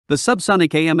The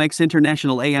subsonic AMX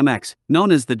International AMX, known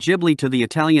as the Gibli to the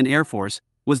Italian Air Force,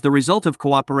 was the result of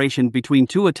cooperation between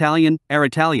two Italian,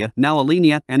 Aeritalia, now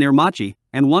Alenia, and Aermacchi,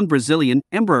 and one Brazilian,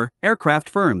 Embraer, aircraft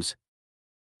firms.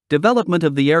 Development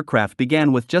of the aircraft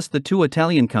began with just the two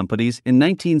Italian companies in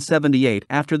 1978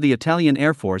 after the Italian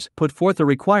Air Force put forth a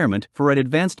requirement for an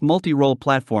advanced multi-role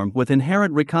platform with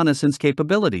inherent reconnaissance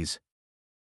capabilities.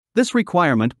 This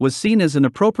requirement was seen as an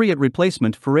appropriate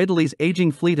replacement for Italy's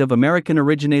aging fleet of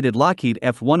American-originated Lockheed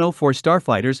F-104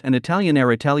 Starfighters and Italian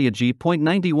Aeritalia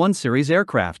G.91 series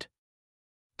aircraft.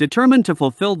 Determined to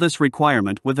fulfill this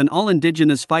requirement with an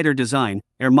all-indigenous fighter design,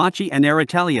 Aermacchi and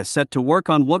Aeritalia set to work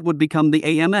on what would become the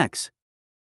AMX.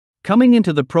 Coming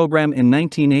into the program in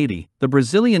 1980, the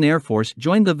Brazilian Air Force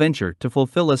joined the venture to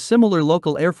fulfill a similar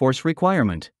local Air Force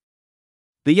requirement.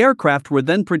 The aircraft were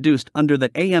then produced under the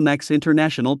AMX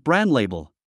International brand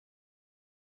label.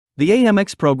 The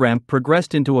AMX program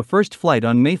progressed into a first flight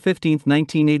on May 15,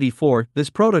 1984,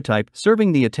 this prototype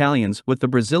serving the Italians with the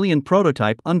Brazilian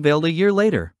prototype unveiled a year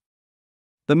later.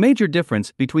 The major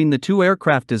difference between the two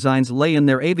aircraft designs lay in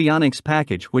their avionics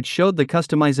package, which showed the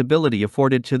customizability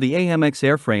afforded to the AMX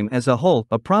airframe as a whole,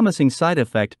 a promising side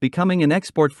effect becoming an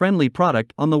export-friendly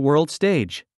product on the world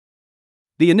stage.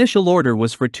 The initial order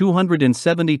was for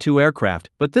 272 aircraft,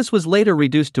 but this was later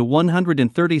reduced to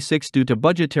 136 due to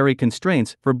budgetary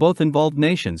constraints for both involved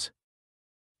nations.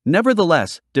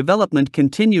 Nevertheless, development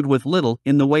continued with little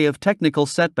in the way of technical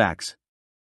setbacks.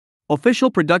 Official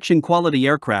production quality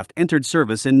aircraft entered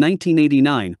service in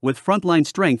 1989, with frontline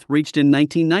strength reached in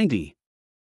 1990.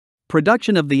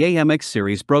 Production of the AMX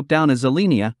series broke down as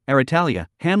Alenia, Aeritalia,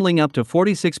 handling up to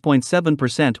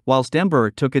 46.7%, whilst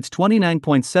Embraer took its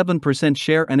 29.7%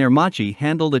 share and Aermacchi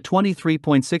handled a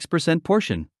 23.6%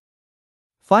 portion.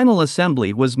 Final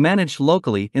assembly was managed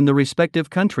locally in the respective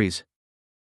countries.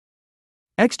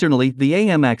 Externally, the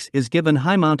AMX is given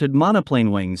high-mounted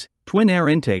monoplane wings, twin air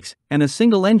intakes, and a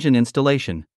single-engine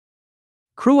installation.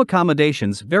 Crew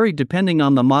accommodations varied depending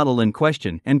on the model in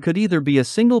question and could either be a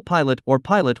single pilot or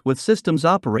pilot with systems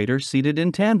operator seated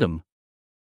in tandem.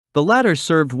 The latter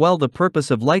served well the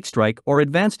purpose of light strike or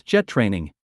advanced jet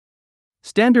training.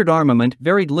 Standard armament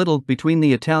varied little between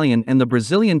the Italian and the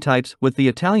Brazilian types, with the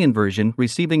Italian version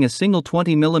receiving a single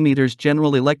 20mm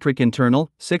General Electric internal,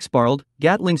 6-barreled,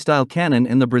 Gatling-style cannon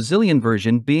and the Brazilian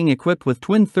version being equipped with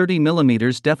twin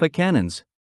 30mm DEFA cannons.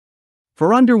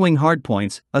 For underwing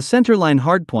hardpoints, a centerline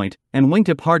hardpoint, and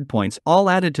wingtip hardpoints all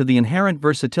added to the inherent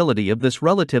versatility of this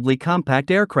relatively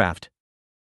compact aircraft.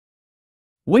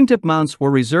 Wingtip mounts were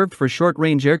reserved for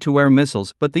short-range air-to-air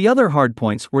missiles, but the other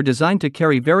hardpoints were designed to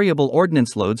carry variable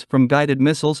ordnance loads from guided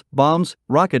missiles, bombs,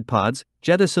 rocket pods,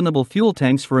 jettisonable fuel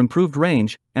tanks for improved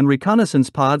range, and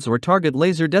reconnaissance pods or target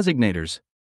laser designators.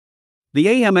 The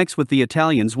AMX with the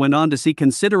Italians went on to see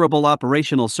considerable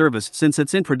operational service since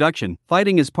its introduction,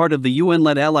 fighting as part of the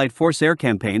UN-led Allied Force Air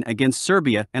Campaign against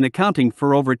Serbia and accounting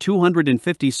for over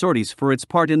 250 sorties for its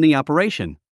part in the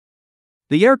operation.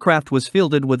 The aircraft was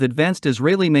fielded with advanced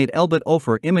Israeli-made Elbit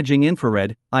Ofer imaging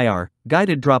infrared (IR)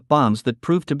 guided drop bombs that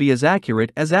proved to be as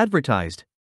accurate as advertised.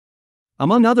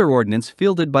 Among other ordnance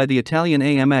fielded by the Italian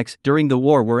AMX during the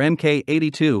war were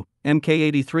Mk-82,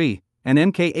 Mk-83, and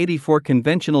Mk-84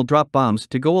 conventional drop bombs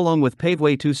to go along with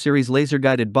Paveway 2 series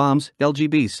laser-guided bombs,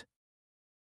 LGBs.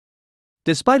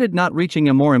 Despite it not reaching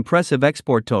a more impressive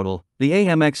export total, the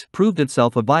AMX proved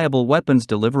itself a viable weapons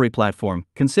delivery platform,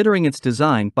 considering its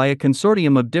design by a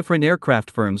consortium of different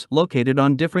aircraft firms located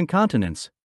on different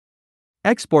continents.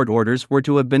 Export orders were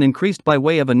to have been increased by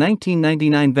way of a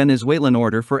 1999 Venezuelan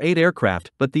order for 8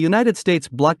 aircraft, but the United States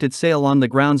blocked its sale on the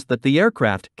grounds that the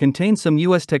aircraft contained some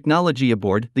U.S. technology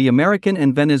aboard, the American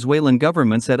and Venezuelan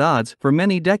governments at odds for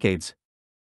many decades.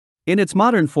 In its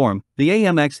modern form, the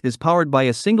AMX is powered by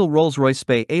a single Rolls-Royce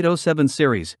SPE 807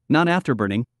 series,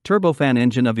 non-afterburning, turbofan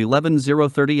engine of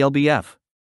 11,030 lbf.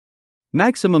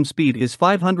 Maximum speed is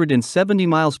 570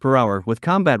 miles per hour with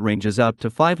combat ranges out to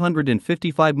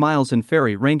 555 miles and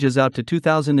ferry ranges out to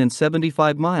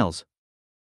 2,075 miles.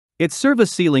 Its service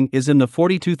ceiling is in the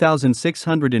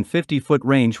 42,650-foot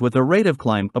range with a rate of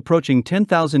climb approaching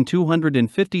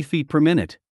 10,250 feet per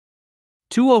minute.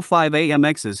 205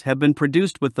 AMXs have been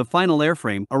produced with the final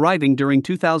airframe arriving during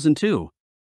 2002.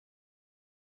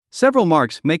 Several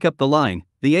marks make up the line.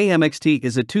 The AMXT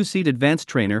is a 2-seat advanced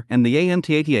trainer and the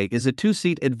AMT-88 is a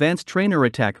 2-seat advanced trainer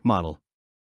attack model.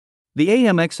 The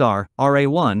AMXR,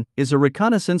 RA1, is a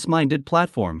reconnaissance-minded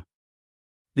platform.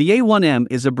 The A1M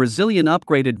is a Brazilian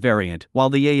upgraded variant,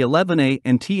 while the A11A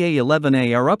and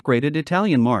TA11A are upgraded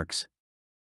Italian marks.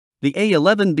 The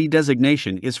A11B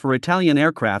designation is for Italian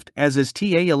aircraft, as is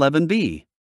TA11B.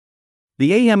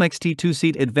 The AMX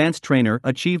T2-seat advanced trainer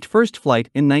achieved first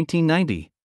flight in 1990.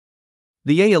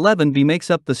 The A-11B makes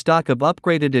up the stock of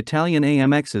upgraded Italian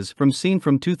AMXs seen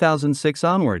from 2006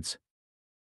 onwards.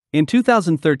 In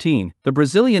 2013, the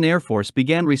Brazilian Air Force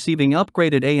began receiving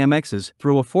upgraded AMXs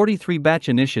through a 43-batch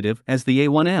initiative as the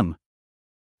A-1M.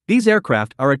 These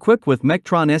aircraft are equipped with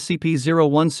Mectron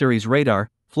SCP-01 series radar,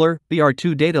 FLIR,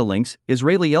 BR-2 data links,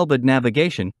 Israeli Elbit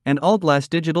navigation, and all-glass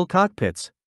digital cockpits.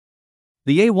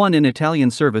 The A-1 in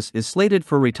Italian service is slated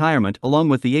for retirement along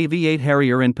with the AV-8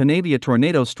 Harrier and Panavia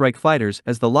Tornado strike fighters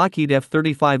as the Lockheed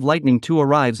F-35 Lightning II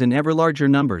arrives in ever larger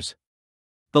numbers.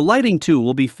 The Lightning II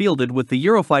will be fielded with the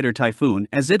Eurofighter Typhoon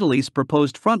as Italy's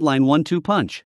proposed frontline 1-2 punch.